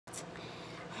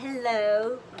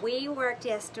Hello, we worked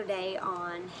yesterday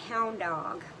on Hound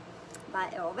Dog by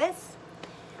Elvis.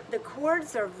 The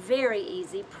chords are very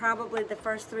easy, probably the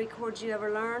first three chords you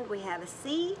ever learned. We have a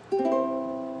C,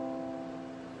 an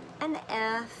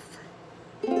F,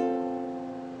 and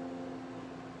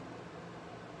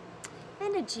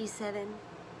a G7.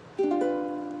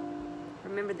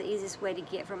 Remember, the easiest way to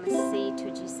get from a C to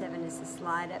a G7 is to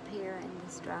slide up here and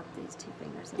just drop these two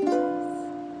fingers in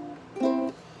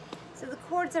place. So the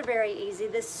chords are very easy.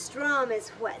 The strum is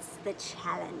what's the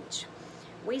challenge.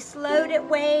 We slowed it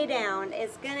way down.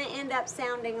 It's going to end up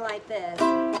sounding like this.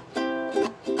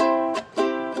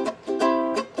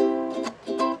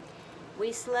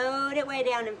 We slowed it way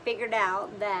down and figured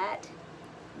out that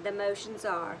the motions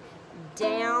are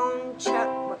down,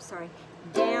 chuck, whoops, sorry,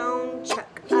 down,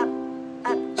 chuck, up,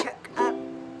 chuck, up,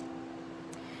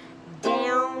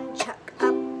 down, chuck,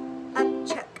 up,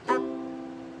 chuck, up.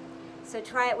 So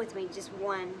try it with me, just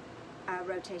one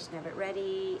rotation of it.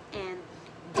 Ready? And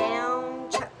down,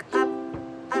 chuck, up,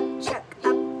 chuck,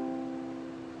 up.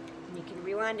 And you can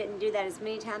rewind it and do that as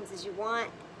many times as you want.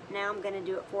 Now I'm going to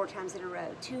do it 4 times in a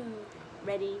row. 2,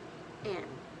 ready, and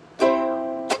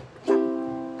down, chuck,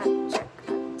 up, chuck,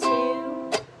 up.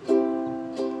 2,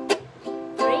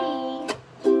 3,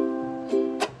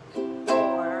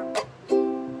 4.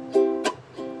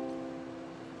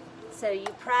 So you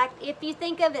practice, if you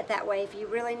think of it that way, if you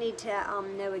really need to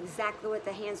know exactly what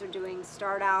the hands are doing,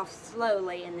 start off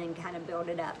slowly and then kind of build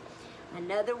it up.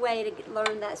 Another way to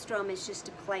learn that strum is just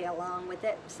to play along with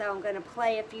it. So I'm going to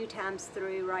play a few times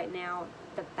through right now,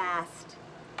 the fast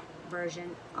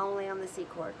version, only on the C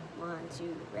chord. 1,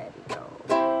 2, ready, go.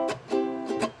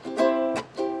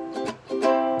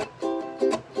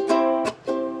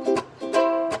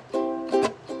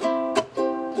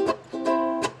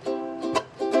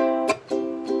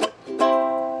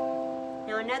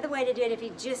 Another way to do it, if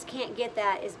you just can't get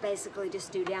that, is basically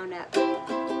just do down up with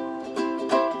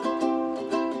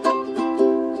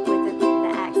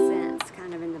the accents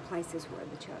kind of in the places where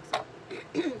the chucks are.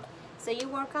 So you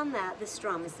work on that. The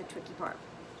strum is the tricky part.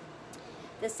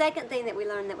 The second thing that we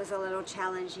learned that was a little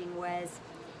challenging was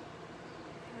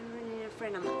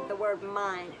the word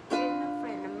mine. A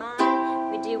friend of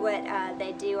mine. We do what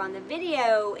they do on the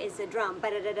video is the drum.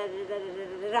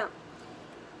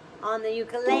 On the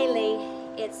ukulele,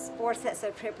 it's 4 sets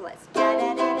of triplets. 1, 2,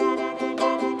 3,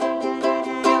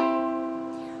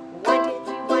 1, 2,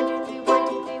 3, 1, 2, 3, 1,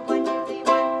 2, 3, 1, 2, 3,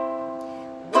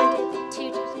 1. 1, 2, 3,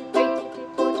 2, 2, 3, 2, 3,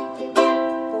 4, 2, 3,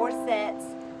 1. 4 sets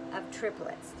of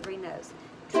triplets, 3 notes.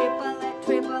 Triplet,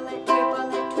 triplet,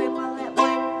 triplet, triplet,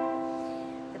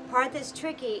 1. The part that's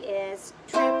tricky is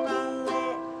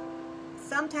triplet.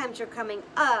 Sometimes you're coming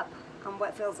up on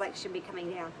what feels like should be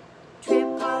coming down.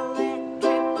 Triplet,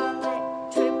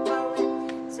 triplet,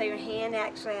 triplet. So your hand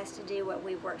actually has to do what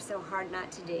we've worked so hard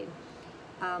not to do.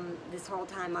 This whole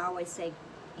time I always say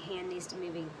hand needs to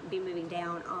be moving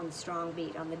down on the strong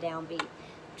beat, on the down beat.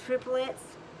 Triplets,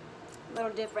 a little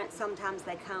different. Sometimes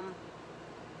they come,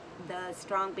 the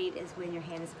strong beat is when your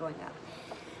hand is going up.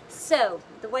 So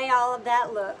the way all of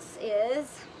that looks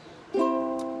is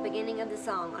beginning of the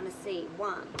song on a C.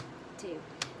 1, 2.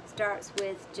 Starts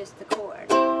with just the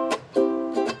chord. And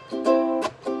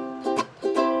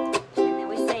then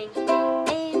we sing,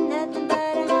 ain't nothing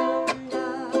but a hound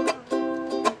dog,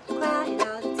 crying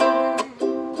all the time.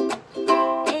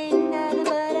 Ain't nothing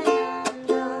but a hound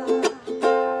dog,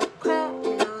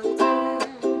 crying all the time.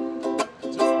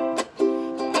 Just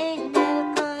ain't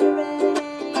never caught a rabbit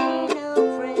and he ain't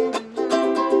no friend of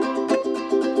mine.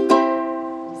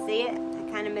 You see it? I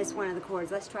kind of missed one of the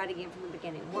chords. Let's try it again from the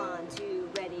beginning. 1, 2,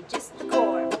 ready, just the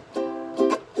chord.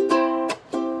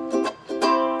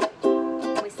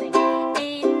 We sing,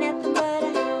 ain't nothing but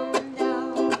a hound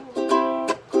dog,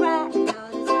 crying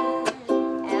all the time.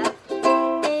 F,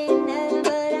 ain't nothing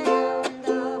but a hound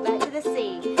dog. Back to the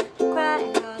C,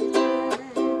 crying all the time.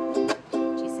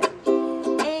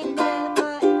 G7, ain't nothing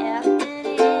but F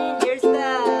and A. Here's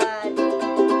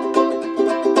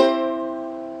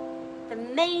the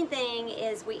main thing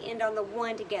is we end on the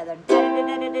 1 together.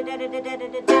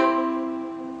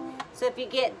 So if you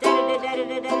get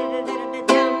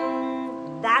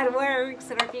that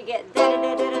works, or if you get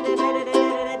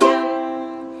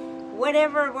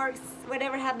whatever works,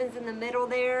 whatever happens in the middle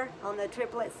there on the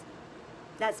triplets,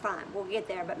 that's fine. We'll get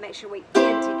there, but make sure we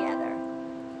end together.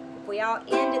 If we all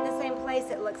end at the same place,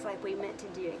 it looks like we meant to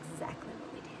do exactly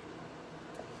what we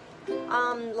did.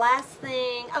 Last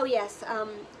thing, oh yes,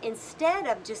 instead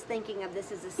of just thinking of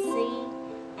this as a C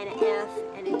and an F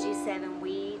and a G7,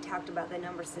 we talked about the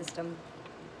number system.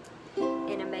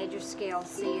 in a major scale.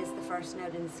 C is the first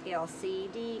note in the scale. C,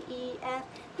 D, E, F.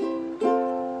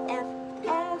 F,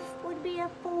 F would be a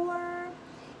 4.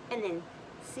 And then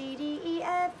C, D, E,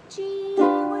 F, G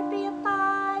would be a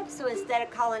 5. So instead of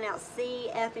calling out C,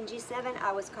 F, and G7,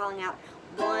 I was calling out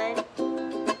 1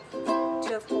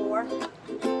 to a 4,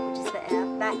 which is the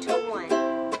F, back to a 1.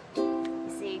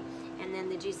 You see? And then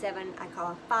the G7 I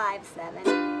call a 5, 7.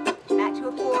 Back to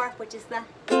a 4, which is the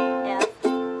F.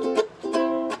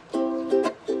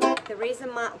 The reason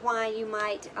why you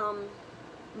might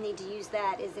need to use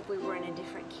that is if we were in a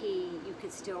different key, you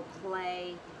could still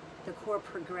play the chord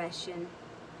progression.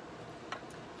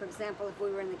 For example, if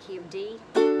we were in the key of D,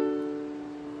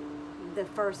 the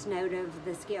first note of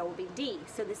the scale will be D.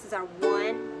 So this is our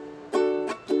 1.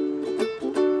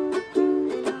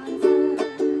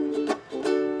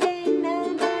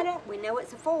 We know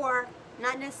it's a 4,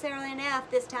 not necessarily an F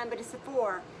this time, but it's a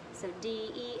 4. So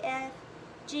D, E, F,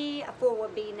 G, a 4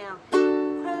 would be now.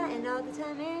 Crying all the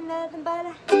time, ain't nothing but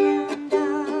a hound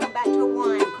dog. Back to a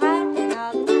 1, crying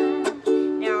all the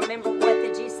time. Now remember what the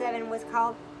G7 was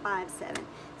called? 5, 7.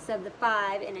 So the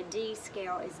 5 in a D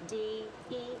scale is D,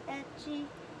 E, F, G,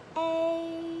 A.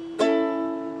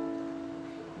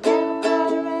 Never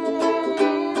got around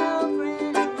an old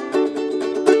friend of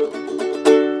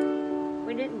mine.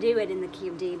 We didn't do it in the key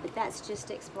of D, but that's just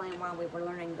to explain why we were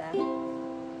learning the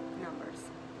numbers.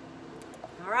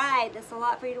 All right, that's a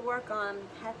lot for you to work on.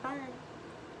 Have fun.